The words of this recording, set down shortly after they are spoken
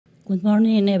Good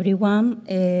morning, everyone.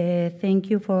 Thank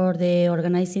you for the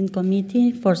organizing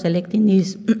committee for selecting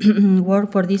this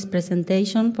work for this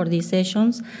presentation, for these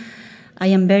sessions. I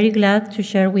am very glad to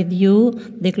share with you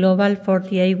the global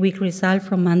 48-week result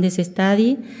from Mondays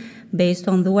study based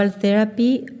on dual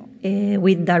therapy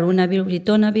with darunavir,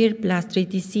 ritonavir plus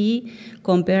 3TC,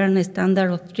 comparing a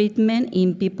standard of treatment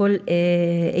in people,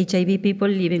 HIV people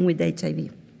living with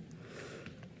HIV.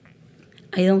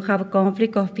 I don't have a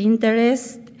conflict of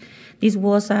interest. This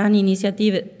was an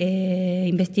initiative,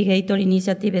 investigator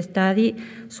initiative study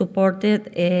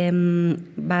supported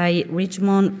by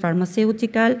Richmond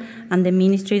Pharmaceutical and the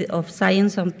Ministry of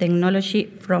Science and Technology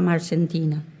from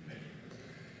Argentina.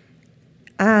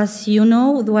 As you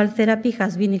know, dual therapy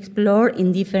has been explored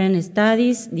in different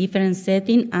studies, different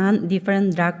settings, and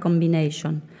different drug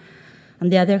combinations. On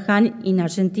the other hand, in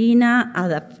Argentina,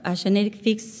 a generic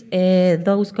fixed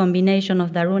dose combination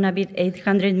of darunavir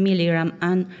 800 milligram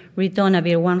and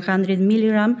ritonavir 100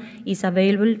 milligram is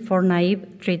available for naive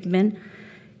treatment,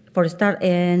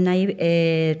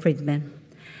 treatment.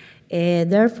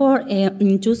 Therefore,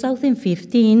 in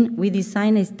 2015, we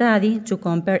designed a study to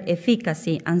compare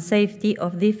efficacy and safety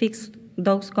of the fixed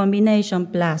dose combination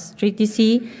plus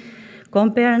 3TC,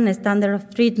 comparing a standard of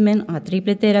treatment, a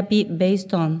triple therapy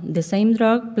based on the same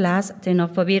drug plus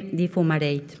tenofovir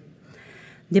difumarate.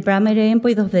 The primary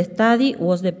endpoint of the study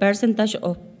was the percentage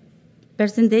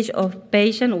of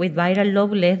patients with viral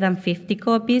load less than 50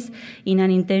 copies in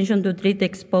an intention to treat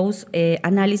exposed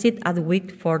analysis at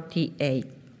week 48.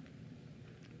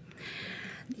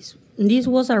 This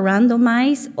was a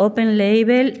randomized,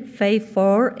 open-label, phase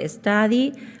 4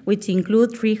 study which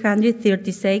included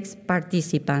 336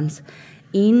 participants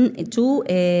in 2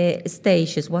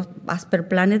 stages as per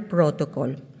planned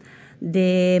protocol.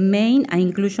 The main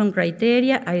inclusion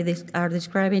criteria are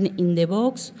described in the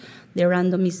box. The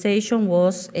randomization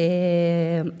was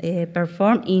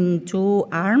performed in 2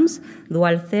 arms,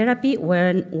 dual therapy,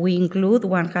 when we include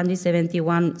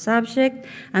 171 subjects,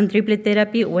 and triplet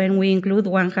therapy, when we include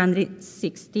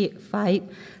 165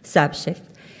 subjects.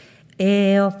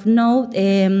 Of note,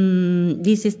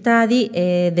 this study,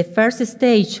 the first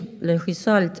stage, the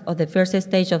result of the first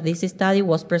stage of this study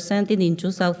was presented in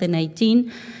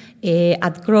 2018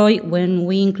 at CROI, when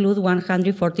we include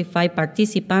 145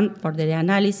 participants for the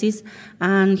analysis,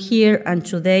 and here and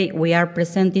today we are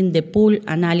presenting the pool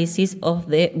analysis of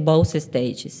both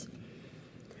stages.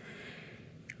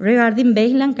 Regarding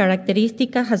baseline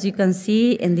characteristics, as you can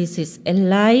see, and this is a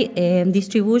slide,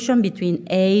 distribution between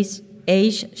age,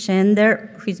 gender,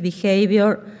 risk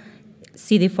behavior,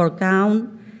 CD4 count,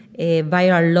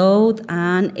 viral load,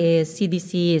 and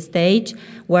CDC stage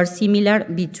were similar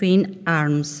between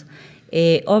arms.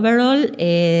 Overall,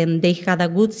 they had a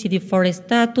good CD4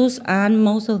 status, and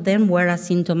most of them were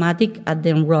asymptomatic at the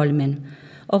enrollment.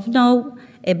 Of note,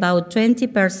 about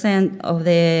 20% of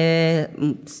the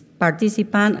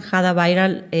participants had a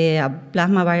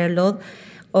plasma viral load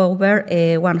over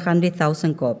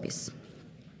 100,000 copies.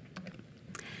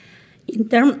 In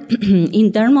terms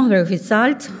of the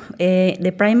results,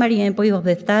 the primary endpoint of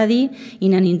the study,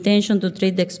 in an intention to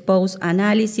treat the exposed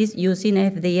analysis using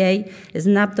FDA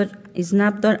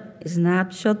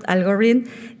snapshot algorithm,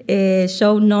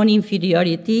 showed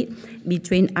non-inferiority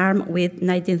between arms with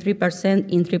 93%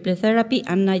 in triple therapy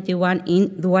and 91% in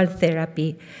dual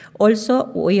therapy.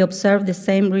 Also, we observed the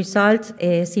same result,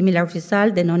 similar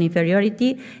result, the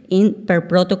non-inferiority in per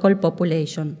protocol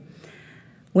population.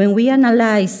 When we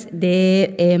analyze the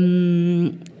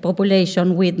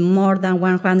population with more than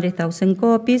 100,000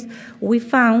 copies, we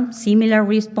found similar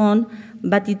response,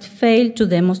 but it failed to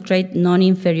demonstrate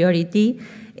non-inferiority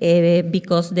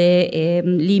because the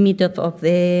limit of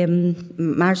the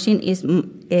margin is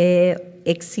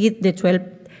exceed the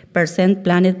 12%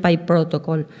 planned by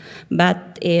protocol.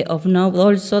 But of note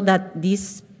also that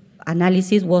this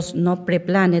analysis was not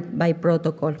pre-planned by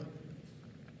protocol.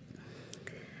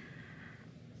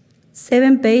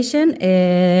 7 patients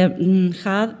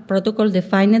had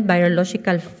protocol-defined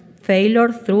virological failure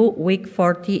through week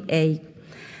 48.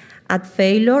 At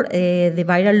failure, the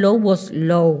viral load was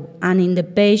low, and in the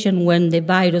patient when the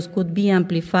virus could be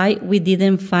amplified, we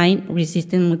didn't find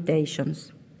resistant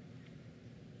mutations.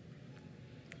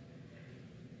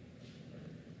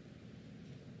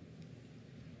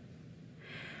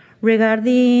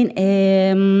 Regarding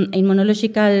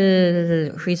immunological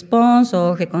response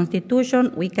or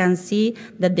reconstitution, we can see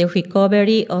that the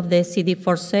recovery of the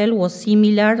CD4 cell was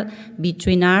similar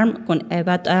between arms,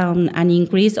 but an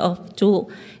increase of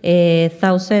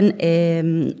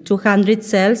 2,200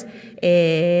 cells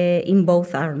in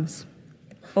both arms,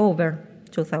 over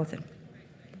 2,000.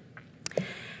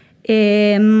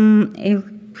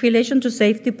 In relation to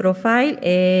safety profile,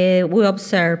 we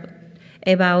observed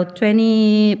about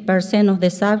 20% of the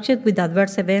subjects with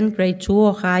adverse event grade 2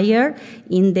 or higher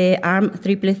in the arm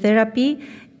triple therapy,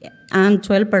 and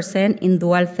 12% in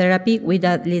dual therapy, with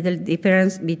a little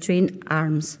difference between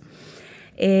arms.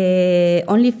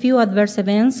 Only few adverse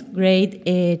events, grade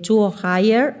 2 or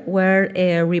higher, were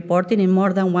reported in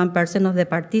more than 1% of the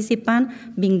participants,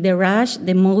 being the rash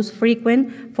the most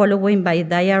frequent, followed by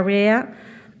diarrhea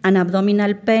and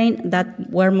abdominal pain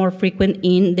that were more frequent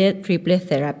in the triple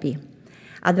therapy.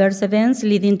 Adverse events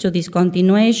leading to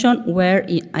discontinuation were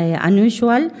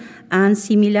unusual and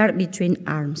similar between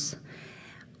arms.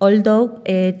 Although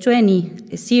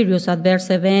 20 serious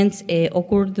adverse events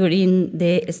occurred during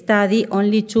the study,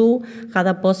 only 2 had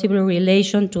a possible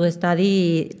relation to the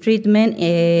study treatment,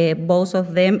 both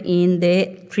of them in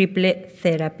the triple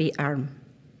therapy arm.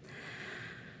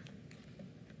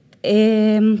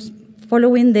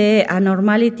 Following the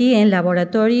abnormality in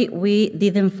laboratory, we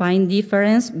didn't find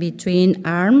difference between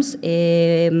arms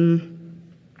or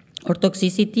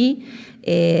toxicity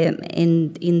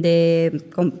in the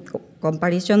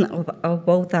comparison of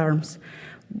both arms.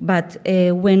 But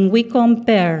when we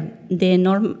compare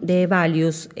the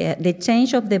values, the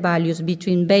change of the values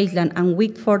between baseline and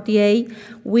week 48,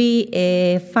 we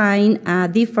find a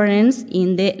difference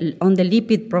on the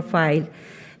lipid profile,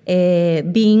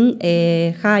 being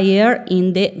higher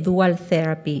in the dual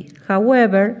therapy.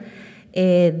 However,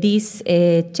 these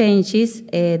changes,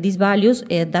 these values,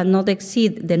 do not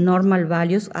exceed the normal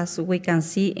values, as we can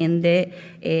see in the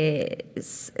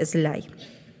slide.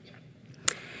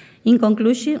 In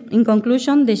conclusion,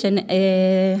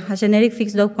 a generic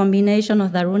fixed-dose combination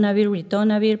of darunavir,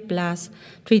 ritonavir plus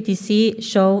 3TC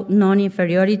show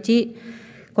non-inferiority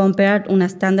compared to a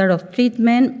standard of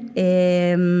treatment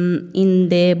in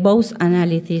the both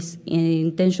analysis,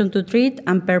 intention to treat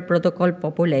and per protocol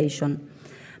population.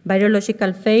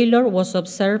 Virological failure was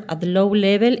observed at low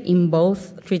level in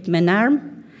both treatment arms.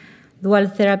 Dual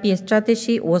therapy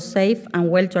strategy was safe and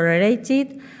well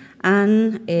tolerated,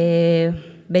 and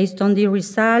based on the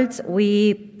results,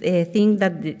 we think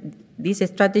that this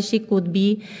strategy could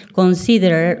be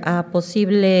considered a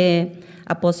possible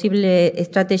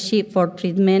strategy for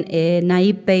treatment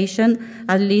naive patient,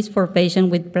 at least for patients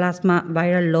with plasma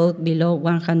viral load below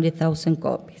 100,000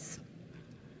 copies.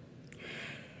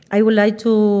 I would like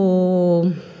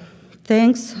to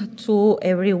thanks to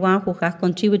everyone who has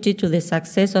contributed to the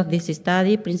success of this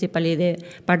study, principally the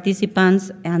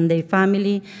participants and their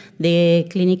family, the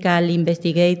clinical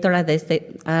investigator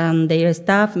and their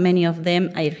staff. Many of them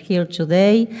are here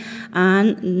today,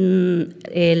 and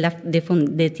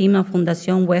the team of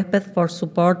Fundación Huésped for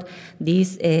support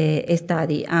this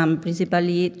study, and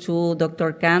principally to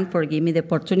Dr. Khan for giving me the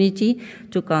opportunity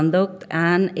to conduct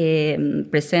and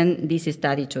present this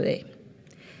study today.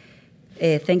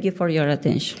 Thank you for your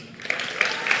attention.